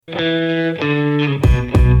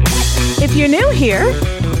If you're new here,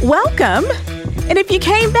 welcome. And if you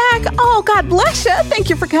came back, oh, God bless you. Thank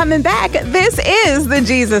you for coming back. This is the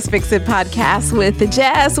Jesus Fix It podcast with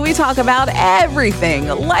Jess. We talk about everything,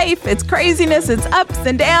 life, its craziness, its ups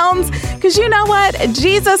and downs. Because you know what?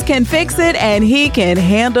 Jesus can fix it and he can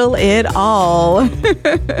handle it all.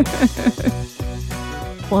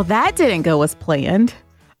 Well, that didn't go as planned.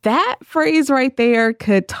 That phrase right there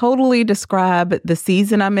could totally describe the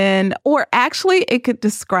season I'm in, or actually it could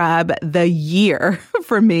describe the year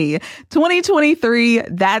for me. 2023,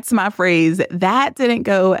 that's my phrase. That didn't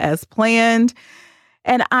go as planned.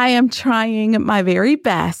 And I am trying my very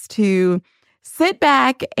best to sit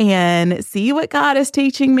back and see what God is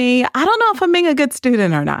teaching me. I don't know if I'm being a good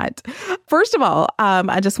student or not. First of all,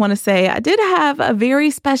 I just want to say I did have a very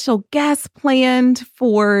special guest planned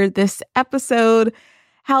for this episode.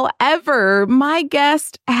 However, my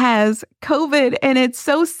guest has COVID, and it's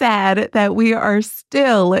so sad that we are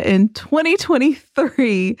still in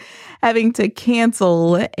 2023 having to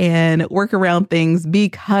cancel and work around things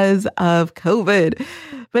because of COVID.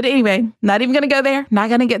 But anyway, not even going to go there, not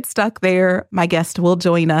going to get stuck there. My guest will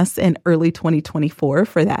join us in early 2024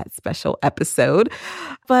 for that special episode.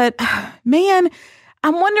 But man,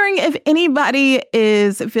 I'm wondering if anybody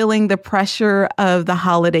is feeling the pressure of the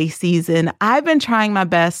holiday season. I've been trying my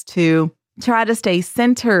best to try to stay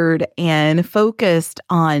centered and focused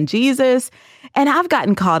on Jesus, and I've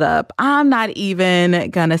gotten caught up. I'm not even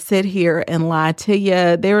going to sit here and lie to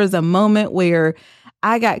you. There was a moment where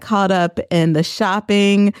I got caught up in the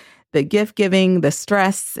shopping, the gift giving, the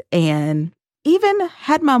stress, and even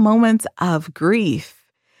had my moments of grief.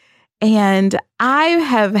 And I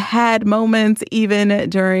have had moments even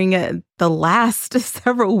during the last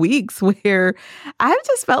several weeks where I've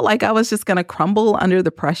just felt like I was just going to crumble under the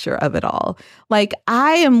pressure of it all. Like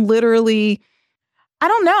I am literally, I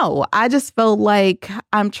don't know. I just felt like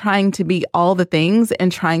I'm trying to be all the things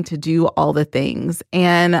and trying to do all the things.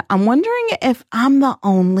 And I'm wondering if I'm the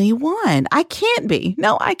only one. I can't be.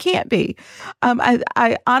 No, I can't be.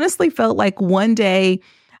 I honestly felt like one day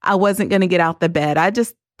I wasn't going to get out the bed. I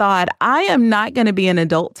just thought, I am not going to be an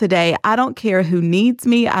adult today. I don't care who needs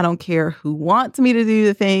me. I don't care who wants me to do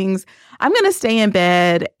the things. I'm going to stay in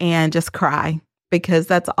bed and just cry because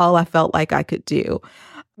that's all I felt like I could do.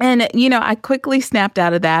 And, I quickly snapped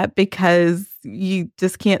out of that because you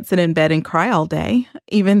just can't sit in bed and cry all day,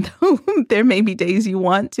 even though there may be days you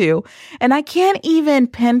want to. And I can't even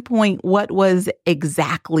pinpoint what was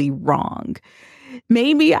exactly wrong.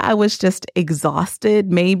 Maybe I was just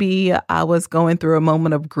exhausted. Maybe I was going through a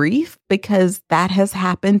moment of grief because that has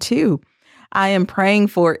happened too. I am praying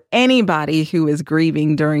for anybody who is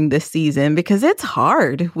grieving during this season because it's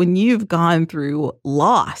hard when you've gone through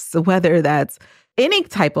loss, whether that's any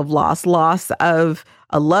type of loss of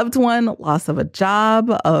a loved one, loss of a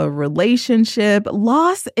job, a relationship.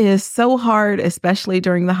 Loss is so hard, especially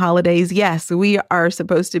during the holidays. Yes, we are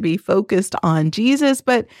supposed to be focused on Jesus,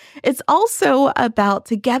 but it's also about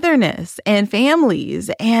togetherness and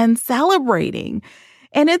families and celebrating.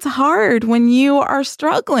 And it's hard when you are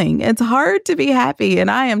struggling. It's hard to be happy.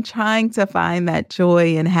 And I am trying to find that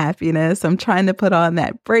joy and happiness. I'm trying to put on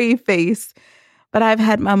that brave face. But I've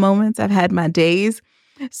had my moments, I've had my days.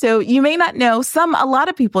 So you may not know, a lot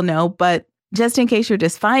of people know, but just in case you're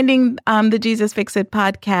just finding the Jesus Fix It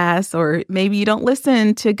podcast, or maybe you don't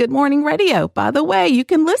listen to Good Morning Radio. By the way, you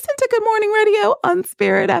can listen to Good Morning Radio on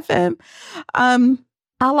Spirit FM.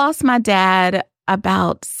 I lost my dad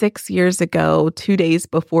about 6 years ago, 2 days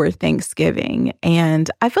before Thanksgiving.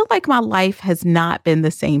 And I feel like my life has not been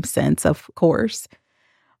the same since, of course.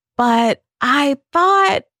 But I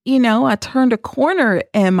thought, I turned a corner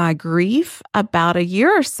in my grief about a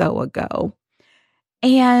year or so ago.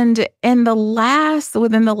 And within the last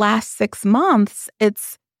 6 months,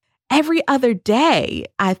 it's every other day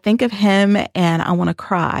I think of him and I want to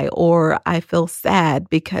cry, or I feel sad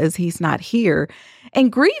because he's not here.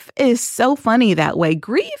 And grief is so funny that way.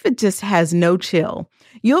 Grief, it just has no chill.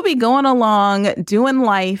 You'll be going along, doing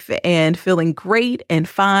life and feeling great and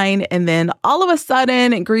fine. And then all of a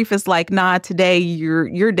sudden, grief is like, nah, today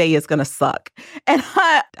your day is going to suck. And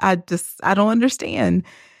I don't understand.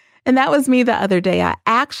 And that was me the other day. I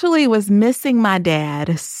actually was missing my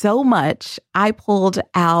dad so much. I pulled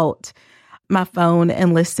out my phone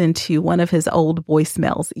and listened to one of his old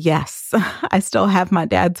voicemails. Yes, I still have my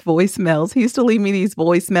dad's voicemails. He used to leave me these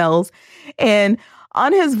voicemails. And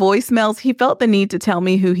on his voicemails, he felt the need to tell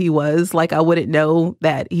me who he was. Like I wouldn't know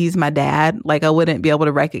that he's my dad. Like I wouldn't be able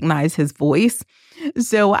to recognize his voice.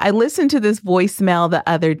 So I listened to this voicemail the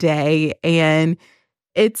other day, and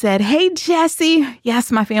It said, "Hey, Jessie."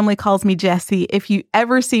 Yes, my family calls me Jessie. If you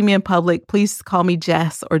ever see me in public, please call me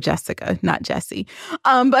Jess or Jessica, not Jessie.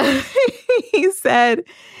 But he said,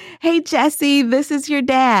 "Hey, Jessie, this is your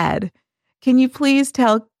dad. Can you please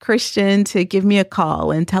tell Christian to give me a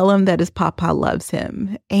call and tell him that his papa loves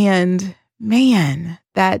him?" And man,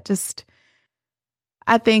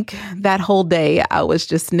 I think that whole day I was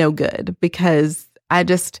just no good because I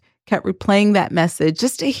just kept replaying that message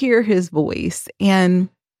just to hear his voice. And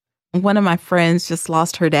one of my friends just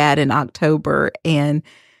lost her dad in October, and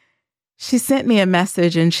she sent me a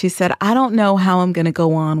message and she said, "I don't know how I'm going to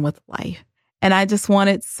go on with life." And I just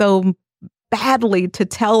wanted so badly to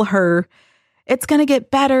tell her, it's going to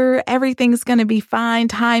get better. Everything's going to be fine.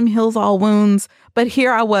 Time heals all wounds. But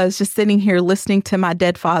here I was just sitting here listening to my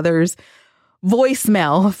dead father's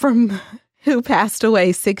voicemail from who passed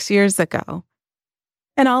away 6 years ago.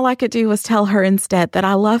 And all I could do was tell her instead that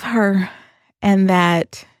I love her and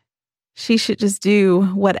that she should just do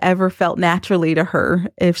whatever felt naturally to her.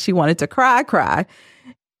 If she wanted to cry, cry.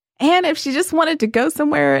 And if she just wanted to go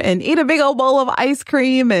somewhere and eat a big old bowl of ice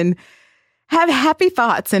cream and have happy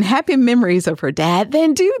thoughts and happy memories of her dad,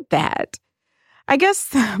 then do that. I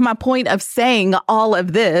guess my point of saying all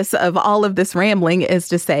of this rambling, is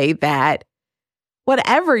to say that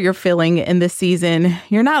whatever you're feeling in this season,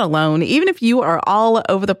 you're not alone. Even if you are all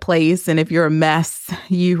over the place and if you're a mess,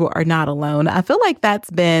 you are not alone. I feel like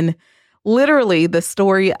that's been literally the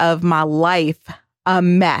story of my life, a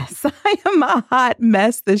mess. I am a hot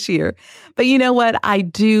mess this year. But you know what? I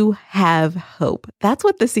do have hope. That's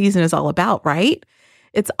what the season is all about, right?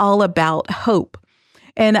 It's all about hope.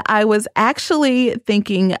 And I was actually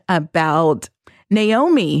thinking about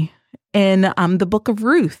Naomi in the book of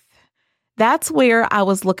Ruth. That's where I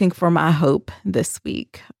was looking for my hope this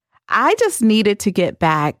week. I just needed to get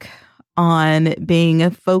back on being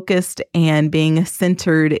focused and being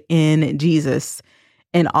centered in Jesus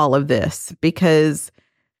in all of this, because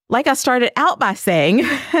like I started out by saying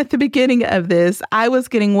at the beginning of this, I was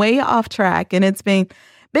getting way off track, and it's been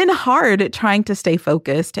hard trying to stay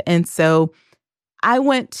focused. And so I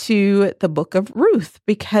went to the book of Ruth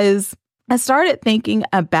because I started thinking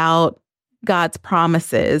about God's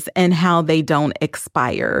promises and how they don't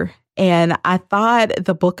expire. And I thought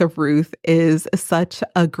the book of Ruth is such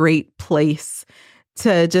a great place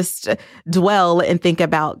to just dwell and think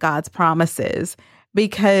about God's promises.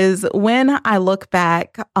 Because when I look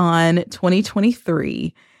back on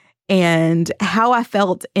 2023 and how I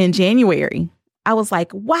felt in January, I was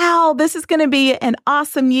like, wow, this is going to be an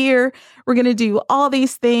awesome year. We're going to do all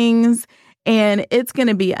these things and it's going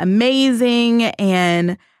to be amazing.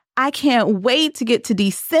 And I can't wait to get to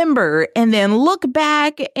December and then look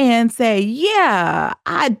back and say, yeah,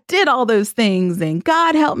 I did all those things and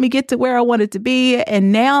God helped me get to where I wanted to be.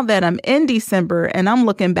 And now that I'm in December and I'm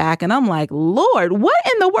looking back and I'm like, Lord, what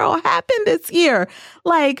in the world happened this year?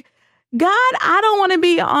 Like, God, I don't want to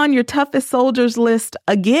be on your toughest soldiers list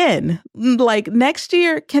again. Like next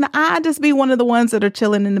year, can I just be one of the ones that are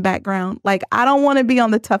chilling in the background? Like, I don't want to be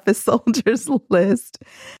on the toughest soldiers list.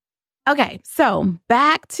 Okay, so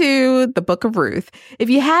back to the book of Ruth. If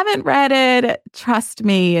you haven't read it, trust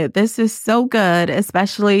me, this is so good,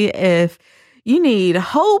 especially if you need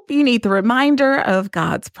hope, you need the reminder of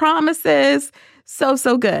God's promises.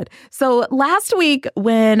 So good. So last week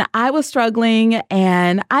when I was struggling,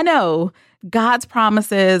 and I know God's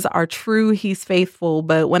promises are true, He's faithful,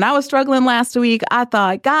 but when I was struggling last week, I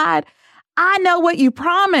thought, God, I know what you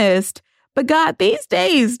promised, but God, these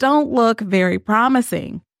days don't look very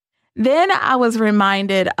promising. Then I was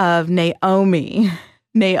reminded of Naomi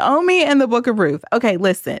in the book of Ruth. Okay,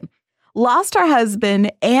 listen, lost her husband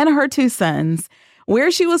and her two sons.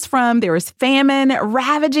 Where she was from, there was famine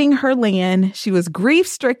ravaging her land. She was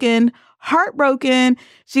grief-stricken, heartbroken.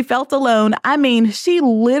 She felt alone. I mean, she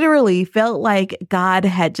literally felt like God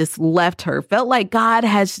had just left her, felt like God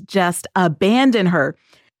has just abandoned her.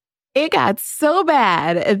 It got so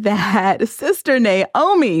bad that Sister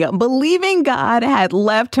Naomi, believing God had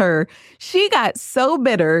left her, she got so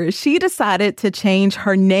bitter, she decided to change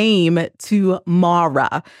her name to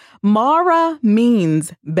Mara. Mara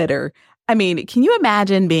means bitter. I mean, can you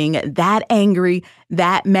imagine being that angry,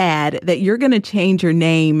 that mad, that you're going to change your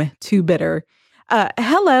name to bitter?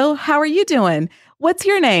 Hello, how are you doing? What's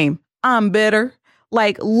your name? I'm bitter.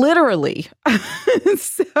 Like literally.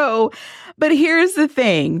 But here's the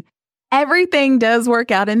thing. Everything does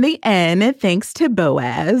work out in the end, thanks to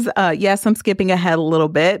Boaz. Yes, I'm skipping ahead a little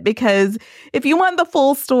bit because if you want the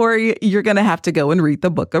full story, you're going to have to go and read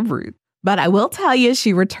the book of Ruth. But I will tell you,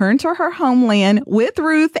 she returned to her homeland with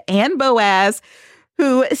Ruth and Boaz,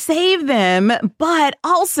 who saved them. But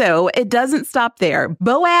also, it doesn't stop there.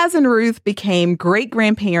 Boaz and Ruth became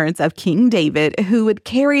great-grandparents of King David, who would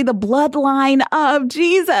carry the bloodline of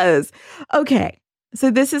Jesus. Okay, so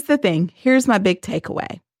this is the thing. Here's my big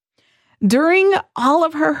takeaway. During all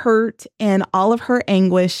of her hurt and all of her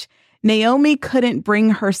anguish, Naomi couldn't bring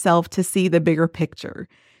herself to see the bigger picture.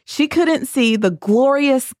 She couldn't see the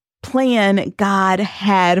glorious plan God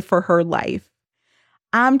had for her life.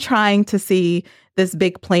 I'm trying to see this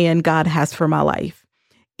big plan God has for my life,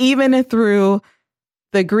 even through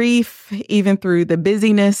the grief, even through the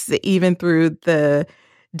busyness, even through the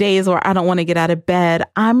days where I don't want to get out of bed.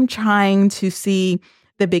 I'm trying to see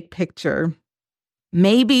the big picture.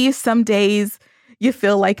 Maybe some days you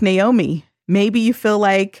feel like Naomi. Maybe you feel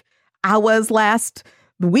like I was last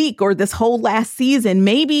week or this whole last season.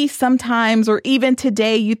 Maybe sometimes or even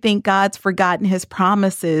today you think God's forgotten his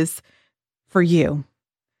promises for you.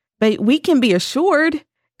 But we can be assured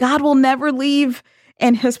God will never leave,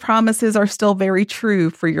 and his promises are still very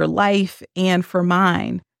true for your life and for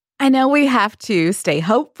mine. I know we have to stay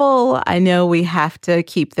hopeful. I know we have to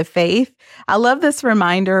keep the faith. I love this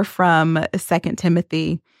reminder from 2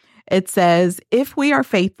 Timothy. It says, if we are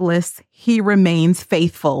faithless, he remains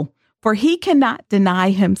faithful, for he cannot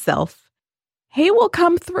deny himself. He will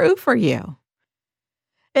come through for you.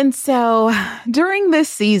 And so during this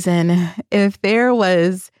season, if there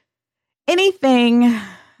was anything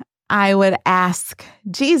I would ask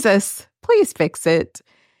Jesus, please fix it,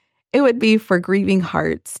 it would be for grieving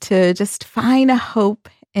hearts to just find a hope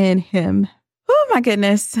in him. Oh my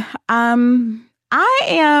goodness. I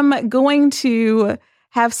am going to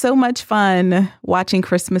have so much fun watching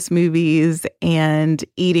Christmas movies and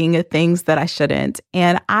eating things that I shouldn't.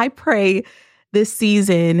 And I pray this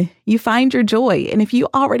season you find your joy. And if you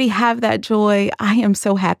already have that joy, I am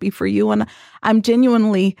so happy for you. And I'm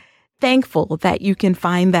genuinely thankful that you can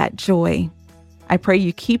find that joy. I pray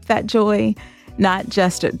you keep that joy, not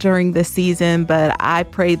just during this season, but I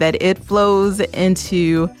pray that it flows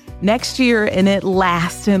into next year and it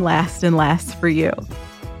lasts and lasts and lasts for you.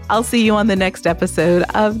 I'll see you on the next episode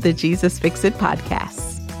of the Jesus Fix It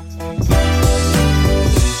podcast.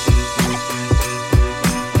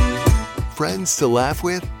 Friends to laugh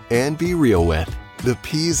with and be real with. The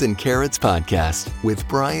Peas and Carrots Podcast with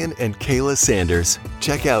Brian and Kayla Sanders.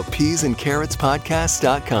 Check out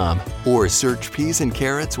peasandcarrotspodcast.com or search Peas and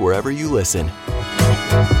Carrots wherever you listen.